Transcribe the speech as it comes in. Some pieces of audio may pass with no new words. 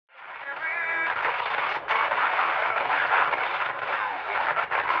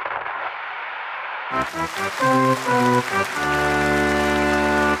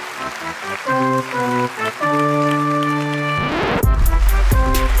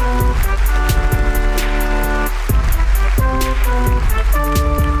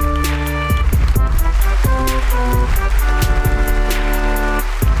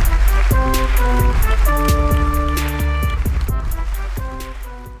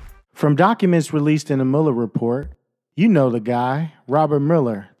From documents released in the Mueller report, you know the guy, Robert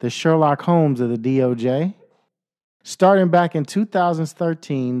Mueller, the Sherlock Holmes of the DOJ. Starting back in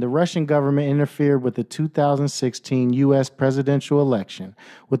 2013, the Russian government interfered with the 2016 U.S. presidential election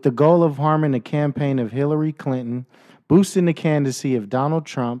with the goal of harming the campaign of Hillary Clinton, boosting the candidacy of Donald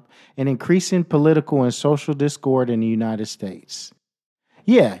Trump, and increasing political and social discord in the United States.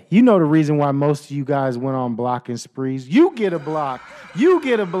 Yeah, you know the reason why most of you guys went on blocking sprees. You get a block. You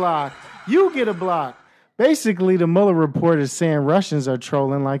get a block. You get a block. Basically, the Mueller report is saying Russians are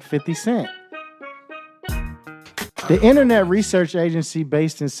trolling like 50 Cent. The internet research agency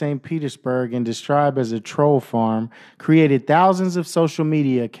based in St. Petersburg and described as a troll farm created thousands of social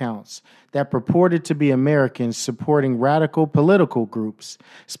media accounts that purported to be Americans supporting radical political groups,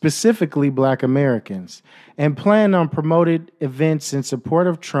 specifically Black Americans, and planned on promoted events in support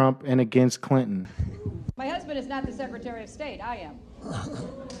of Trump and against Clinton. My husband is not the Secretary of State. I am.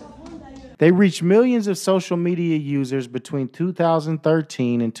 They reached millions of social media users between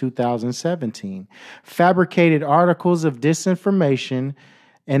 2013 and 2017, fabricated articles of disinformation,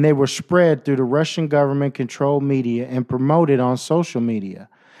 and they were spread through the Russian government-controlled media and promoted on social media.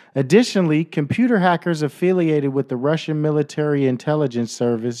 Additionally, computer hackers affiliated with the Russian Military Intelligence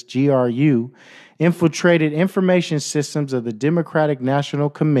Service, GRU, infiltrated information systems of the Democratic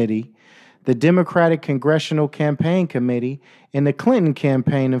National Committee, the Democratic Congressional Campaign Committee, and the Clinton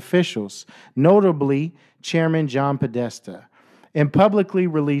campaign officials, notably Chairman John Podesta, and publicly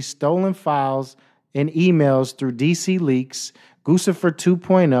released stolen files and emails through DC Leaks, Guccifer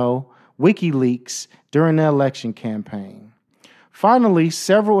 2.0, WikiLeaks during the election campaign. Finally,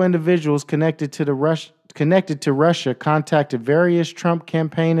 several individuals connected to Russia contacted various Trump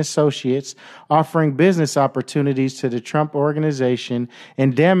campaign associates, offering business opportunities to the Trump organization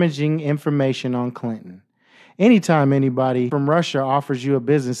and damaging information on Clinton. Anytime anybody from Russia offers you a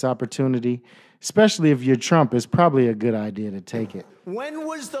business opportunity, especially if you're Trump, it's probably a good idea to take it. When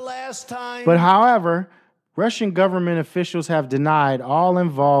was the last time? But however, Russian government officials have denied all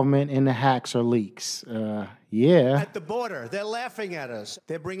involvement in the hacks or leaks. At the border, they're laughing at us.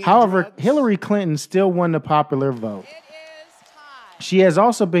 They're bringing However, drugs. Hillary Clinton still won the popular vote. It is time. She has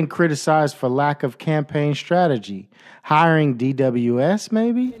also been criticized for lack of campaign strategy, hiring DWS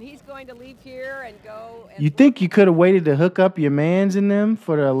maybe? And he's going to leave here and go. And You think you could have waited to hook up your mans in them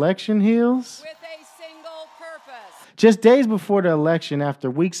for the election hills? with a single purpose. Just days before the election,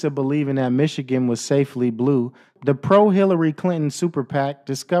 after weeks of believing that Michigan was safely blue, the pro-Hillary Clinton super PAC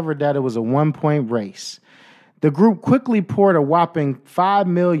discovered that it was a one-point race. The group quickly poured a whopping $5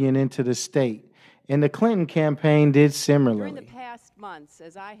 million into the state, and the Clinton campaign did similarly. During the past months,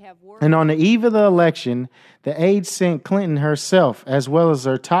 as I have worked. And on the eve of the election, the aide sent Clinton herself, as well as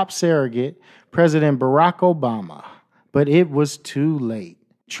her top surrogate, President Barack Obama. But it was too late.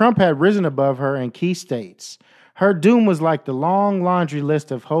 Trump had risen above her in key states. Her doom was like the long laundry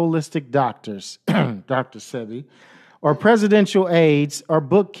list of holistic doctors, Dr. Sebi, or presidential aides or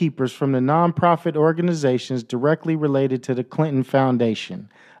bookkeepers from the nonprofit organizations directly related to the Clinton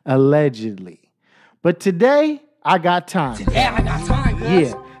Foundation, allegedly. But today, I got time.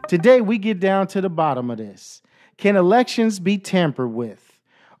 Yeah, today we get down to the bottom of this. Can elections be tampered with?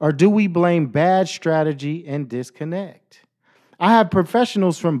 Or do we blame bad strategy and disconnect? I have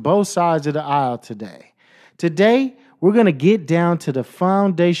professionals from both sides of the aisle today. Today, we're going to get down to the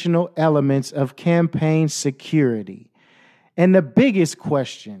foundational elements of campaign security. And the biggest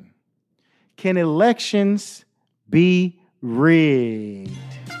question, can elections be rigged?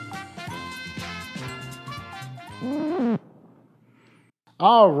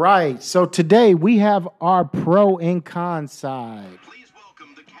 All right, so today we have our pro and con side. Please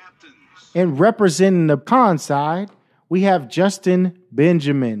welcome the captains. And representing the con side, we have Justin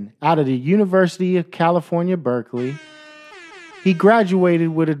Benjamin out of the University of California, Berkeley. He graduated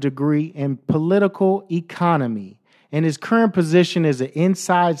with a degree in political economy, and his current position is an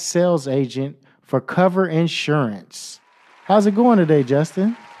inside sales agent for Cover Insurance. How's it going today,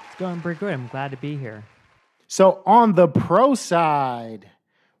 Justin? It's going pretty good. I'm glad to be here. So on the pro side,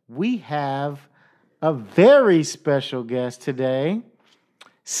 we have a very special guest today,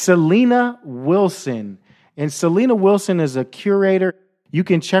 Selena Wilson. And Selena Wilson is a curator. You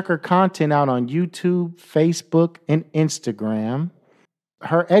can check her content out on YouTube, Facebook, and Instagram.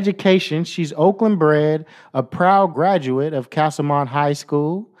 her education, she's Oakland bred, a proud graduate of Castlemont High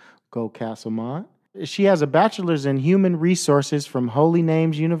School. Go Castlemont. She has a bachelor's in human resources from Holy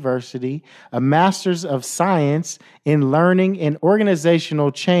Names University, a master's of science in learning and organizational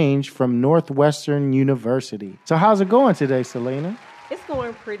change from Northwestern University. So how's it going today, Selena? It's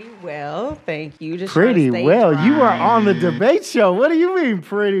going pretty well, thank you. Just pretty trying to stay well. dry. You are on the debate show. What do you mean,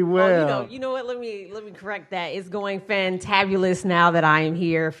 pretty well? Oh, you know what? Let me correct that. It's going fantabulous now that I am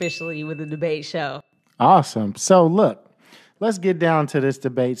here officially with the debate show. Awesome. So look, let's get down to this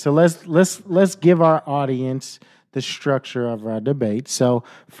debate. So let's give our audience the structure of our debate. So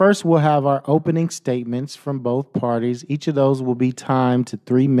first, we'll have our opening statements from both parties. Each of those will be timed to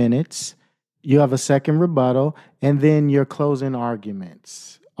 3 minutes. You have a second rebuttal, and then your closing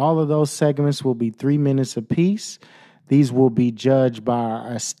arguments. All of those segments will be 3 minutes apiece. These will be judged by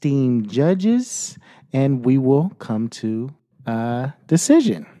our esteemed judges, and we will come to a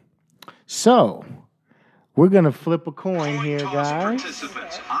decision. So, we're going to flip a coin here, guys.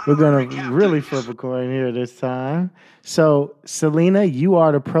 We're going to really flip a coin here this time. So, Selena, you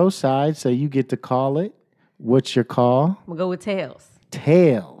are the pro side, so you get to call it. What's your call? We'll go with tails.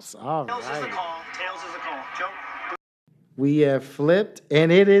 Tails. All right. Tails is a call. Tails is a call. Joe? We have flipped,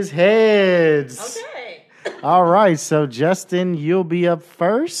 and it is heads. Okay. All right. So, Justin, you'll be up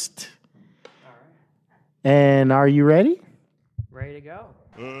first. All right. And are you ready? Ready to go.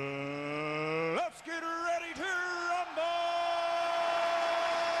 Let's get ready to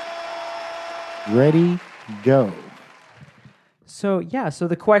rumble! Ready, go. So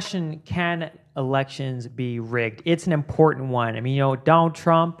the question, can elections be rigged? It's an important one. I mean, Donald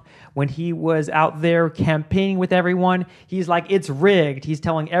Trump, when he was out there campaigning with everyone, he's like, it's rigged. He's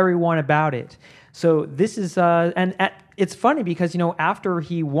telling everyone about it. So this is, it's funny because, after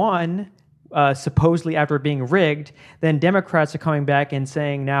he won, supposedly after being rigged, then Democrats are coming back and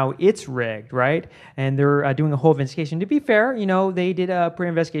saying now it's rigged, right? And they're doing a whole investigation. To be fair, they did a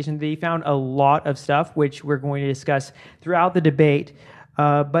pre-investigation. They found a lot of stuff, which we're going to discuss throughout the debate.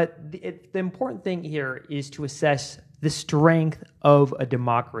 But the important thing here is to assess the strength of a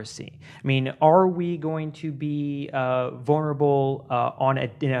democracy. I mean, are we going to be vulnerable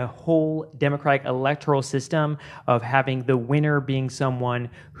in a whole democratic electoral system of having the winner being someone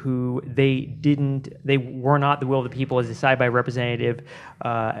who they were not the will of the people as decided by representative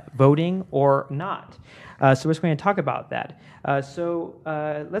voting or not? So we're just going to talk about that. Let's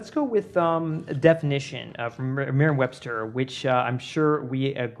go with a definition from Merriam-Webster, which I'm sure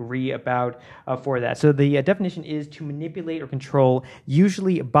we agree about for that. So the definition is to manipulate or control,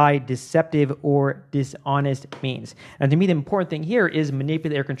 usually by deceptive or dishonest means. And to me, the important thing here is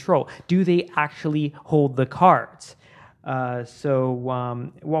manipulate or control. Do they actually hold the cards?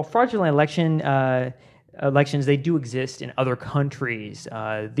 While fraudulent elections, they do exist in other countries.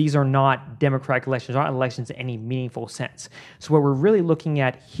 These are not democratic elections, not elections in any meaningful sense. So what we're really looking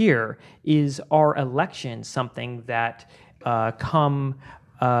at here is, are elections something that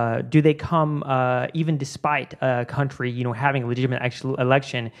do they come even despite a country, having a legitimate actual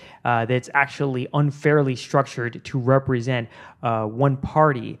election that's actually unfairly structured to represent one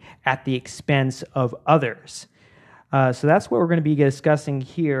party at the expense of others? So that's what we're going to be discussing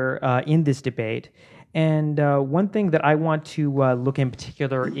here in this debate. And one thing that I want to look in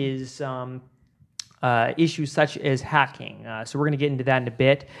particular is issues such as hacking. So we're going to get into that in a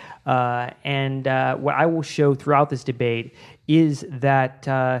bit. And what I will show throughout this debate is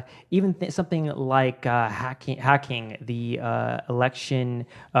that even something like hacking the election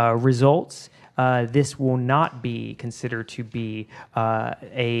results, this will not be considered to be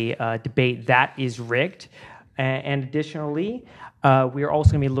a debate that is rigged. And additionally, we are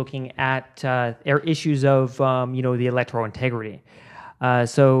also going to be looking at issues of, the electoral integrity.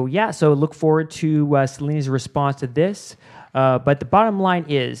 So look forward to Selena's response to this. But the bottom line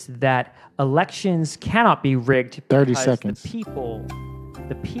is that elections cannot be rigged. 30 seconds. The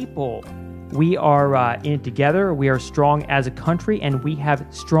people, we are in it together. We are strong as a country, and we have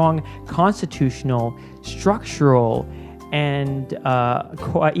strong constitutional, structural, and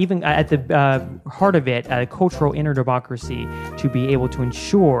even at the heart of it, cultural interdemocracy, to be able to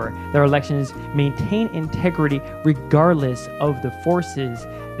ensure that our elections maintain integrity regardless of the forces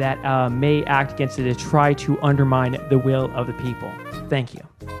that may act against it to try to undermine the will of the people. Thank you.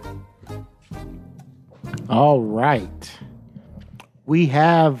 All right. We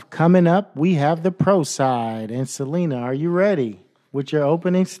have the pro side. And Selena, are you ready with your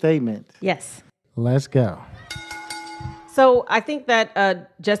opening statement? Yes. Let's go. So I think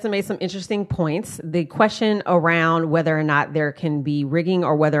that Justin made some interesting points. The question around whether or not there can be rigging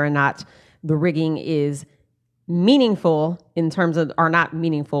or whether or not the rigging is meaningful in terms of, or not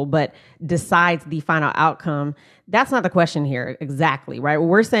meaningful, but decides the final outcome. That's not the question here exactly, right? What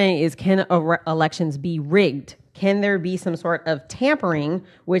we're saying is, can elections be rigged? Can there be some sort of tampering,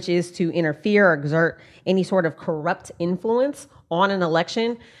 which is to interfere or exert any sort of corrupt influence on an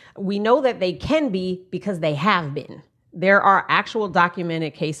election? We know that they can be because they have been. There are actual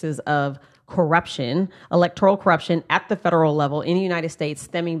documented cases of corruption, electoral corruption at the federal level in the United States,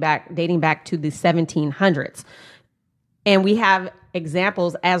 dating back to the 1700s. And we have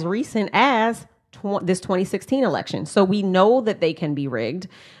examples as recent as this 2016 election. So we know that they can be rigged.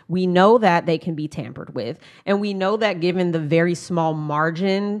 We know that they can be tampered with. And we know that given the very small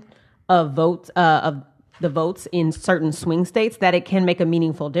margin of votes, of the votes in certain swing states, that it can make a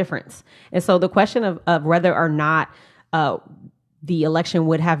meaningful difference. And so the question of whether or not the election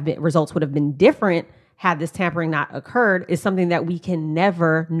results would have been different had this tampering not occurred is something that we can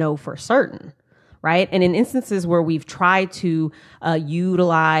never know for certain, right? And in instances where we've tried to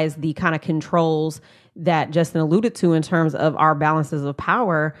utilize the kind of controls that Justin alluded to in terms of our balances of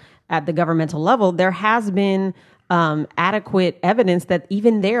power at the governmental level, there has been adequate evidence that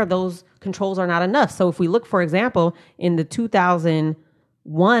even there, those controls are not enough. So if we look, for example, in the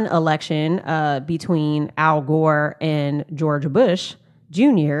 2001 election between Al Gore and George Bush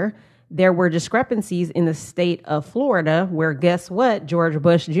Jr., there were discrepancies in the state of Florida where, guess what? George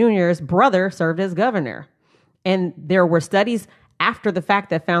Bush Jr.'s brother served as governor. And there were studies after the fact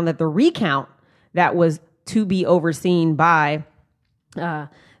that found that the recount that was to be overseen by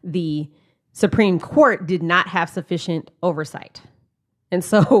the Supreme Court did not have sufficient oversight. And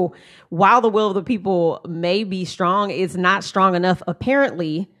so while the will of the people may be strong, it's not strong enough,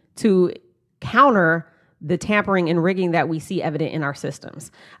 apparently, to counter the tampering and rigging that we see evident in our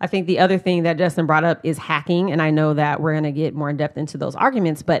systems. I think the other thing that Justin brought up is hacking. And I know that we're going to get more in depth into those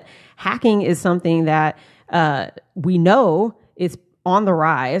arguments, but hacking is something that we know is on the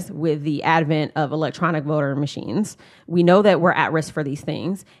rise with the advent of electronic voter machines. We know that we're at risk for these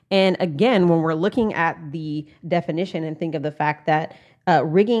things. And again, when we're looking at the definition and think of the fact that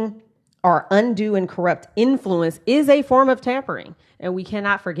rigging or undue and corrupt influence is a form of tampering, and we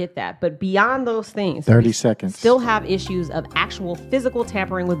cannot forget that. But beyond those things, 30 seconds. Still have issues of actual physical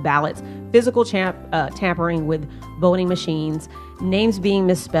tampering with ballots, physical tampering with voting machines, names being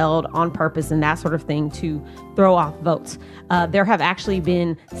misspelled on purpose, and that sort of thing to throw off votes. There have actually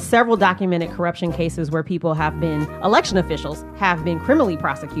been several documented corruption cases where election officials have been criminally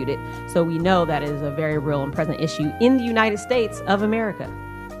prosecuted. So we know that is a very real and present issue in the United States of America.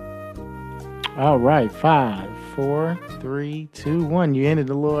 All right, 5, 4, 3, 2, 1. You ended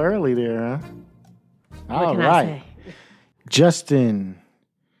a little early there, huh? All right. Justin,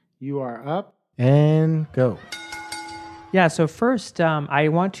 you are up and go. Yeah, so first, I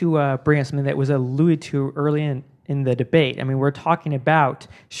want to bring up something that was alluded to early in the debate. I mean, we're talking about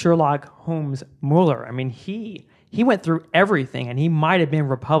Sherlock Holmes Mueller. I mean, he went through everything, and he might have been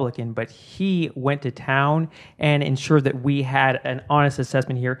Republican, but he went to town and ensured that we had an honest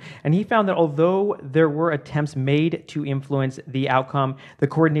assessment here. And he found that although there were attempts made to influence the outcome, the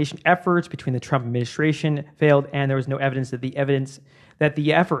coordination efforts between the Trump administration failed, and there was no evidence that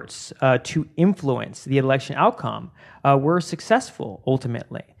the efforts to influence the election outcome were successful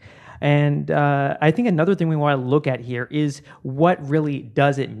ultimately. And I think another thing we want to look at here is what really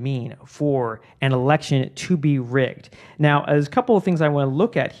does it mean for an election to be rigged? Now, there's a couple of things I want to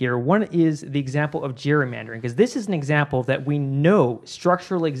look at here. One is the example of gerrymandering, because this is an example that we know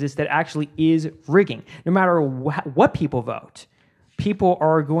structurally exists that actually is rigging. No matter what people vote, people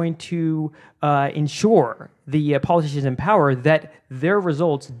are going to ensure the politicians in power that their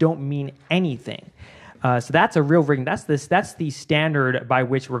results don't mean anything. So that's a real rigging. That's the standard by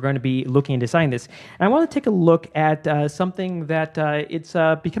which we're going to be looking and deciding this. And I want to take a look at something that it's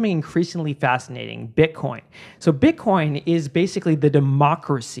becoming increasingly fascinating: Bitcoin. So Bitcoin is basically the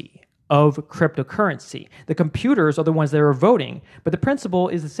democracy of cryptocurrency. The computers are the ones that are voting, but the principle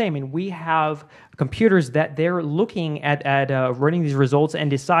is the same. And we have computers that they're looking at running these results and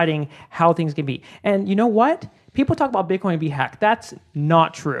deciding how things can be. And you know what? People talk about Bitcoin being hacked. That's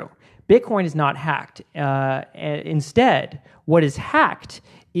not true. Bitcoin is not hacked. Instead, what is hacked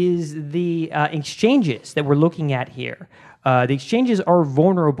is the exchanges that we're looking at here. The exchanges are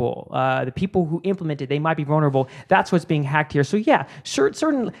vulnerable. The people who implement it, they might be vulnerable. That's what's being hacked here. So yeah,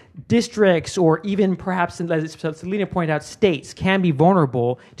 certain districts or even perhaps, as Selena pointed out, states can be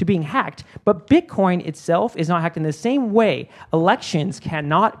vulnerable to being hacked. But Bitcoin itself is not hacked in the same way. Elections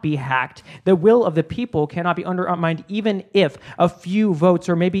cannot be hacked. The will of the people cannot be undermined, even if a few votes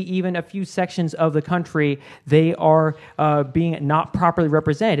or maybe even a few sections of the country, they are being not properly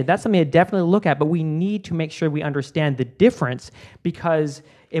represented. That's something to definitely look at, but we need to make sure we understand the difference, because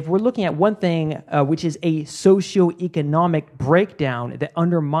if we're looking at one thing, which is a socioeconomic breakdown that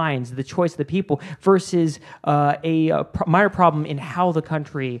undermines the choice of the people versus a minor problem in how the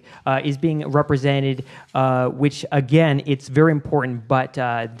country is being represented, which again, it's very important, but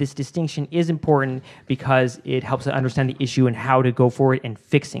this distinction is important because it helps us understand the issue and how to go forward and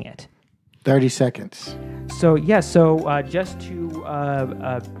fixing it. 30 seconds. So just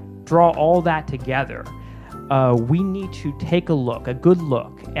to draw all that together, we need to take a good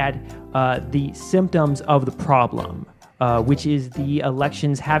look at the symptoms of the problem, which is the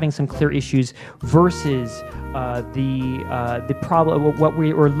elections having some clear issues versus the problem, what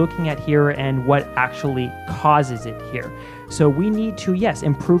we are looking at here and what actually causes it here. So we need to, yes,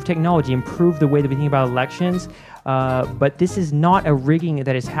 improve technology, improve the way that we think about elections, but this is not a rigging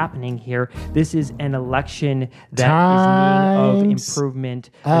that is happening here. This is an election that is needing of improvement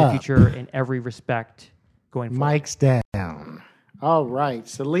in the future in every respect going forward. Mike's down. All right,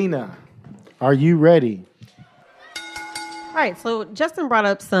 Selena, are you ready? All right, so Justin brought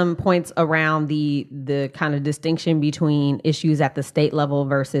up some points around the kind of distinction between issues at the state level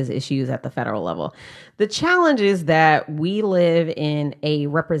versus issues at the federal level. The challenge is that we live in a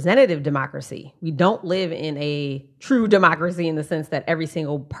representative democracy. We don't live in a true democracy in the sense that every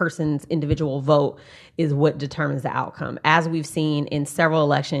single person's individual vote is what determines the outcome, as we've seen in several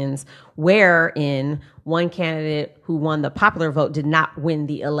elections wherein one candidate who won the popular vote did not win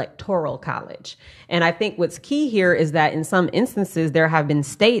the electoral college. And I think what's key here is that in some instances, there have been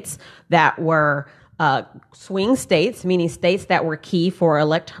states that were swing states, meaning states that were key for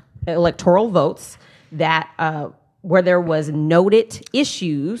electoral votes, that where there was noted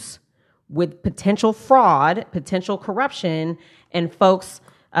issues with potential fraud, potential corruption, and folks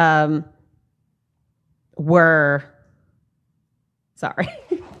were, sorry.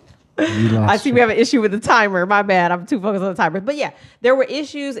 I see we have an issue with the timer. My bad. I'm too focused on the timer. But yeah, there were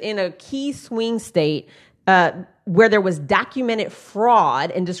issues in a key swing state where there was documented fraud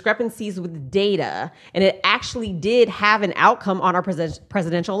and discrepancies with data, and it actually did have an outcome on our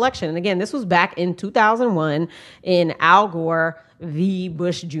presidential election. And again, this was back in 2001 in Al Gore v.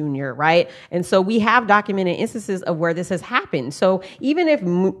 Bush Jr., right? And so we have documented instances of where this has happened. So even if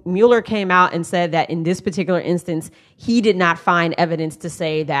Mueller came out and said that in this particular instance, he did not find evidence to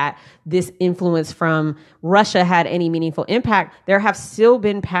say that this influence from Russia had any meaningful impact, there have still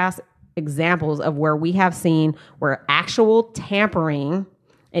been past examples of where we have seen where actual tampering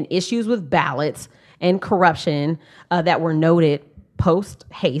and issues with ballots and corruption that were noted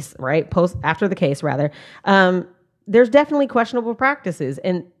post-haste, right? After the case, rather. There's definitely questionable practices,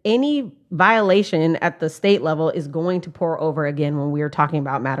 and any violation at the state level is going to pour over again when we are talking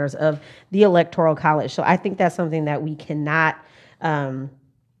about matters of the electoral college. So I think that's something that we cannot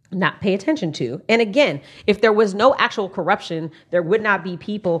not pay attention to. And again, if there was no actual corruption, there would not be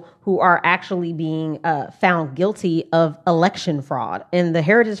people who are actually being found guilty of election fraud. And the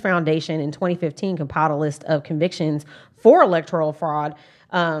Heritage Foundation in 2015 compiled a list of convictions for electoral fraud.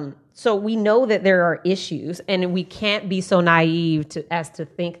 So we know that there are issues, and we can't be so naive as to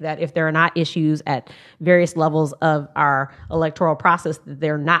think that if there are not issues at various levels of our electoral process, that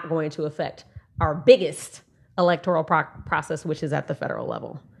they're not going to affect our biggest electoral process, which is at the federal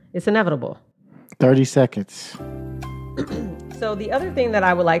level. It's inevitable. 30 seconds. So the other thing that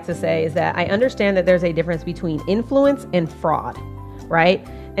I would like to say is that I understand that there's a difference between influence and fraud, right?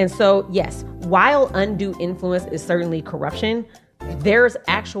 And so, yes, while undue influence is certainly corruption, there's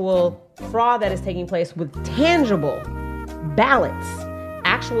actual fraud that is taking place with tangible ballots,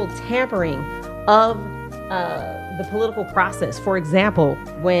 actual tampering of the political process. For example,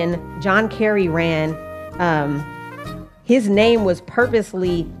 when John Kerry ran, his name was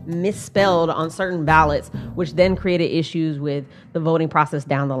purposely misspelled on certain ballots, which then created issues with the voting process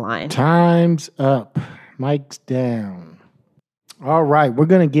down the line. Time's up. Mike's down. All right, we're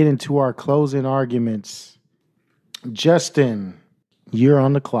going to get into our closing arguments. Justin, you're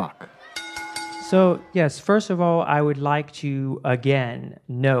on the clock. So, yes, first of all, I would like to, again,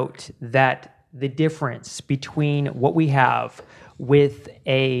 note that the difference between what we have with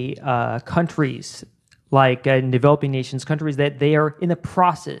countries like in developing nations, countries that they are in the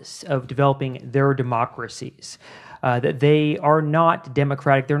process of developing their democracies. that they are not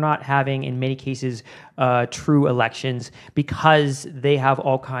democratic. They're not having, in many cases, true elections because they have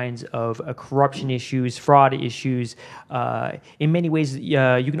all kinds of corruption issues, fraud issues. In many ways, you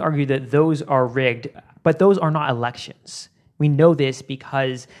can argue that those are rigged, but those are not elections. We know this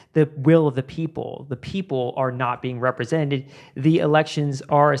because the will of the people are not being represented. The elections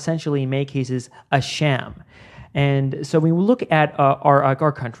are essentially, in many cases, a sham. And so when we look at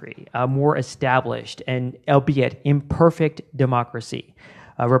our country, a more established and albeit imperfect democracy,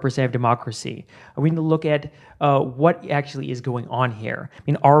 representative democracy, we need to look at what actually is going on here. I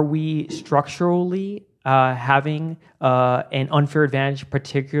mean, are we structurally having an unfair advantage,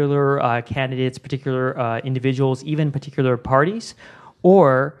 particular candidates, particular individuals, even particular parties?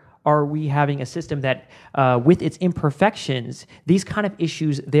 Or are we having a system that, with its imperfections, these kind of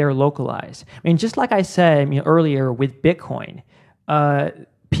issues, they're localized? I mean, just like I said earlier with Bitcoin,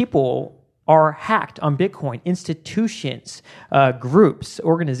 people are hacked on Bitcoin. Institutions, groups,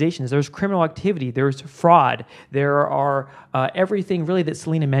 organizations. There's criminal activity. There's fraud. There are everything really that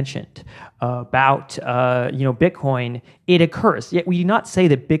Selena mentioned about Bitcoin. It occurs. Yet we do not say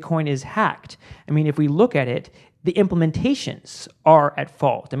that Bitcoin is hacked. I mean, if we look at it, the implementations are at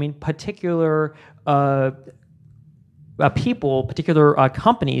fault. I mean, particular people, particular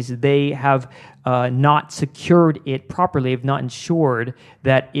companies, they have not secured it properly, have not ensured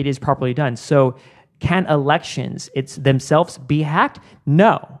that it is properly done. So can elections themselves be hacked?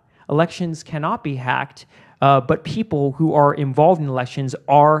 No. Elections cannot be hacked, but people who are involved in elections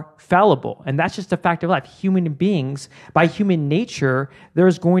are fallible. And that's just a fact of life. Human beings, by human nature,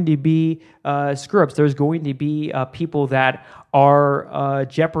 there's going to be screw-ups. There's going to be people that are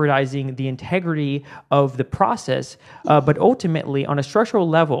jeopardizing the integrity of the process. But ultimately, on a structural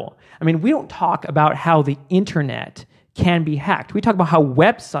level, I mean, we don't talk about how the internet can be hacked. We talk about how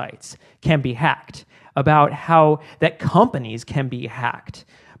websites can be hacked, about how that companies can be hacked.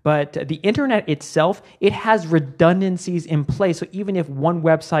 But the internet itself, it has redundancies in place. So even if one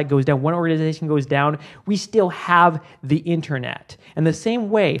website goes down, one organization goes down, we still have the internet. And the same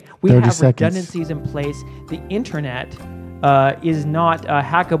way, we have redundancies in place. The internet is not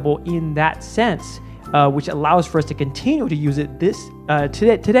hackable in that sense, which allows for us to continue to use it to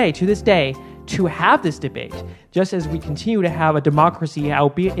this day, to have this debate, just as we continue to have a democracy,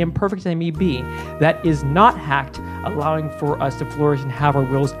 albeit imperfect as it may be, that is not hacked, allowing for us to flourish and have our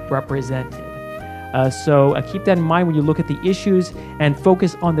wills represented. So keep that in mind when you look at the issues and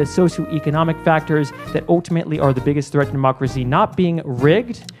focus on the socioeconomic factors that ultimately are the biggest threat to democracy, not being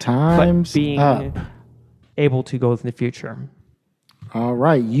rigged, but being able to go in the future. All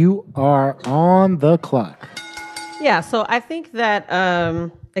right, you are on the clock. Yeah, so I think that,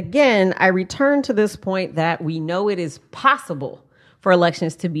 again, I return to this point that we know it is possible for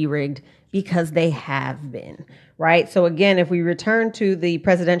elections to be rigged because they have been, right? So again, if we return to the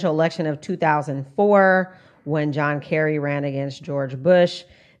presidential election of 2004, when John Kerry ran against George Bush,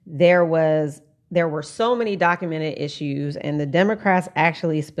 there were so many documented issues, and the Democrats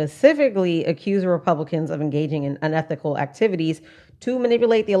actually specifically accused Republicans of engaging in unethical activities to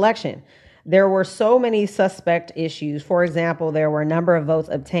manipulate the election. There were so many suspect issues. For example, there were a number of votes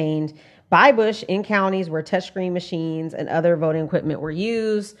obtained by Bush in counties where touchscreen machines and other voting equipment were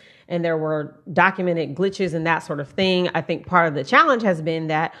used, and there were documented glitches and that sort of thing. I think part of the challenge has been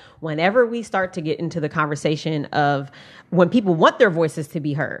that whenever we start to get into the conversation of when people want their voices to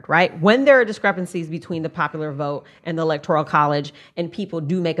be heard, right? When there are discrepancies between the popular vote and the Electoral College, and people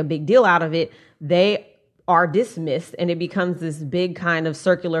do make a big deal out of it, they are dismissed, and it becomes this big kind of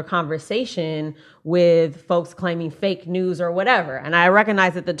circular conversation with folks claiming fake news or whatever. And I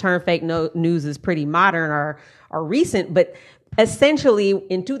recognize that the term fake news is pretty modern or recent, but essentially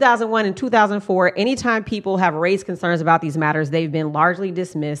in 2001 and 2004, anytime people have raised concerns about these matters, they've been largely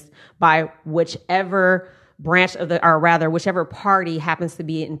dismissed by whichever branch of whichever party happens to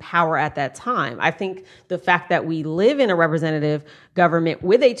be in power at that time. I think the fact that we live in a representative government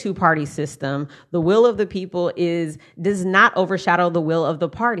with a two-party system, the will of the people does not overshadow the will of the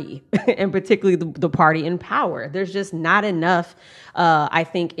party, and particularly the party in power. There's just not enough, I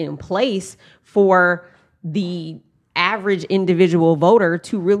think, in place for the average individual voter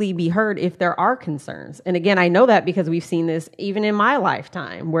to really be heard if there are concerns. And again, I know that because we've seen this even in my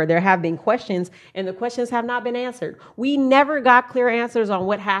lifetime, where there have been questions and the questions have not been answered. We never got clear answers on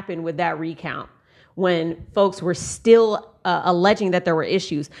what happened with that recount when folks were still alleging that there were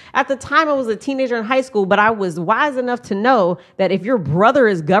issues. At the time, I was a teenager in high school, but I was wise enough to know that if your brother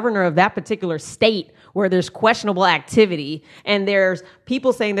is governor of that particular state where there's questionable activity and there's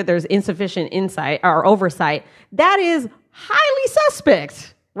people saying that there's insufficient insight or oversight, that is highly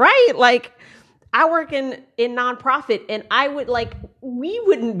suspect, right? Like, I work in nonprofit, and we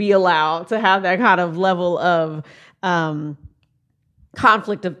wouldn't be allowed to have that kind of level of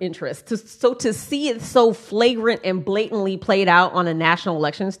conflict of interest. So to see it so flagrant and blatantly played out on a national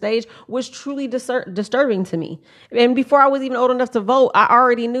election stage was truly disturbing to me. And before I was even old enough to vote, I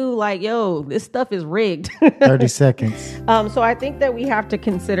already knew, like, yo, this stuff is rigged. 30 seconds. So I think that we have to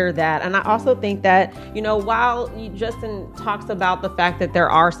consider that. And I also think that, while Justin talks about the fact that there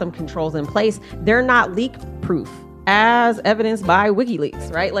are some controls in place, they're not leak proof, as evidenced by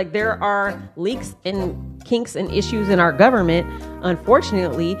WikiLeaks, right? Like, there are leaks and kinks and issues in our government,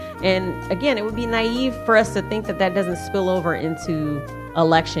 unfortunately. And again, it would be naive for us to think that that doesn't spill over into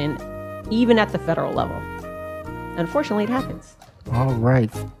election, even at the federal level. Unfortunately, it happens. All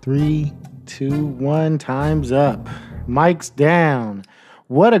right. 3, 2, 1. Time's up. Mike's down.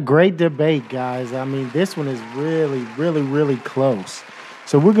 What a great debate, guys. I mean, this one is really, really, really close.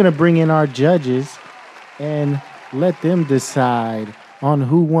 So we're going to bring in our judges and let them decide on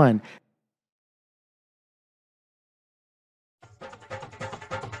who won.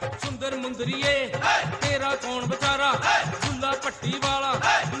 सुंदर मुंदरिए तेरा कौन बेचारा झूला पट्टी वाला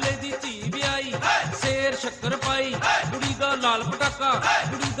झूले दी धी ब्याई शेर शक्कर पाई कुड़ी दा लाल पटाका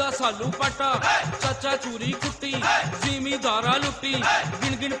कुड़ी दा सालू पाटा चाचा चूरी कुट्टी जिमीदारा लुट्टी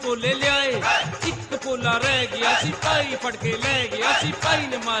गिन गिन पोले लियाए एक पोला रह गया सिपाही फड़ के ले गया सिपाही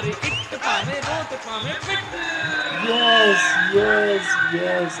ने मारे इट पावे रोट पावे पिट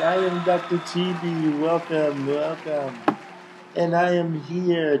Yes. I am Dr. Chibi. Welcome. And I am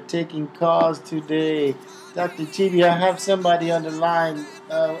here taking calls today. Dr. Chibi, I have somebody on the line.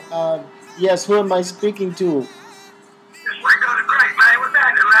 Yes, who am I speaking to? It's Rico the Great, man. What's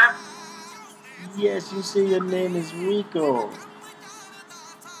happening, man? Yes, you say your name is Rico. What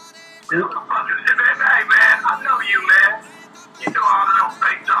the fuck is it, man? Hey, man, I know you, man. You do all the little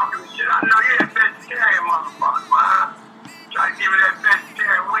fake talking and shit. I know you're that vegetarian motherfucker, man. Try to give me that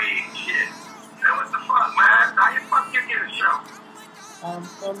vegetarian weed and shit. Man, what the fuck, man? How the fuck you get a show?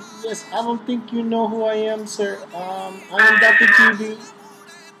 Yes, I don't think you know who I am, sir. I am Dr. Chibi.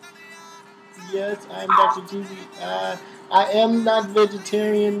 Yes, I am Dr. Chibi. I am not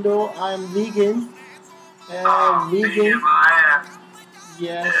vegetarian, though. I am vegan. Vegan.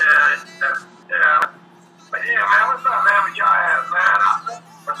 Yes. Yeah. But yeah, man, what's up, man, with your ass, man?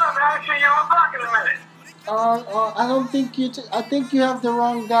 What's up, man? I ain't seen you on the block in a minute. I don't think I think you have the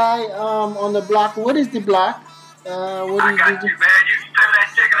wrong guy on the block. What is the block? What I got you, man. You send that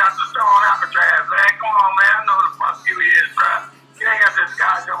chicken out the store on Alcatraz, man. Come on, man. I know who the fuck you is, bro. You ain't got to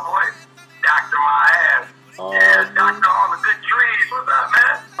disguise your voice. Doctor my ass. Yeah, doctor all the good trees. What's up,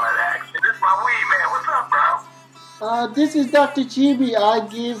 man? But actually, this is my weed, man. What's up, bro? This is Dr. Chibi. I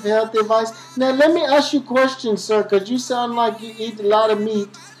give health advice. Now, let me ask you a question, sir, because you sound like you eat a lot of meat.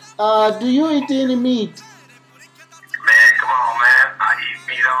 Do you eat any meat? Man, come on, man. I eat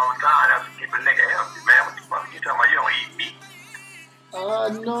meat all the time. That's to keep a nigga healthy, man. What the fuck are you talking about? You don't eat meat.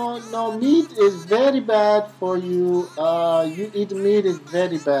 No, meat is very bad for you. You eat meat is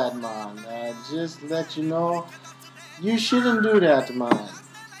very bad, man. Just let you know, you shouldn't do that, man.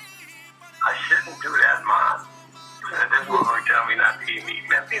 I shouldn't do that, man. This motherfucker tell me not to eat meat.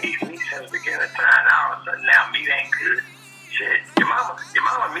 Man, I've been eating meat since the beginning of time. Now all of a sudden, now meat ain't good. Shit, your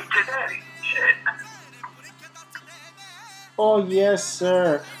mama meet your daddy. Shit. Oh, yes,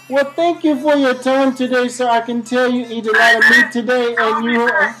 sir. Well, thank you for your time today, sir. I can tell you eat a lot of meat today, Call and me you.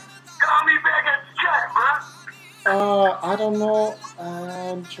 back at the chat, bro. I don't know.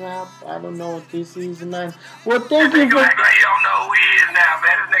 Trap. I don't know what this is, man. Well, thank you Nigga for. act like he don't know who he is now,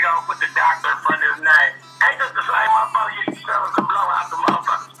 man. This nigga gonna put the doctor in front of his name. Ain't this the same motherfucker used to sell us some blow out the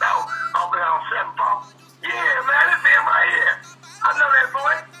motherfucking stove over there on 7-4? Yeah, man, this him right here. I know that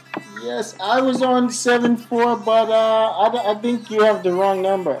boy. Yes, I was on 7-4, but I think you have the wrong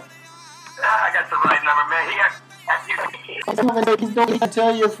number. I got the right number, man. He got. Don't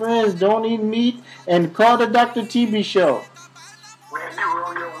tell your friends, don't eat meat, and call the Dr. TB show. Man, you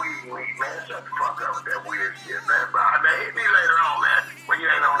roll your weed, man. Shut the fuck up with that weird shit, man. Bro, man, hit me later on, man, when you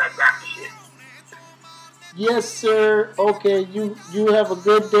ain't on that doctor shit. Yes, sir. Okay, you have a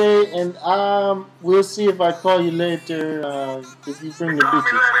good day, and we'll see if I call you later. If you bring the Call me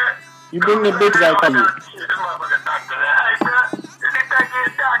bitches. later. You bring the bitches, I call you. This motherfucker doctor. Hey, bro, is this that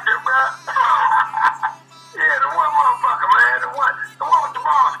kid doctor, bro? Yeah, the one motherfucker, man. The one with the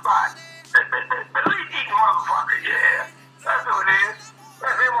ball spot. The lead eating motherfucker, yeah. That's who it is.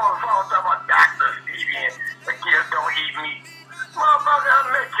 That's him on the phone talking about Dr. Stevie and the kids don't eat meat. Motherfucker, I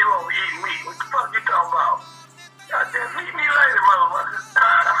met you over eating meat. What the fuck you talking about? Goddamn, meet me later, motherfucker.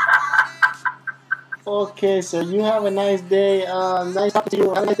 Okay, so you have a nice day. Nice talking to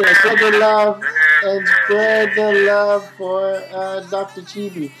you. Have a nice day. Spread your love. Yeah. and spread the love for Dr.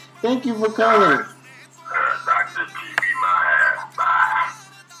 Chibi. Thank you for coming. Dr. Chibi, my ass. Bye.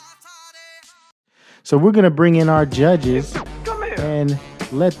 So we're going to bring in our judges and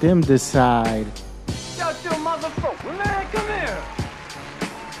let them decide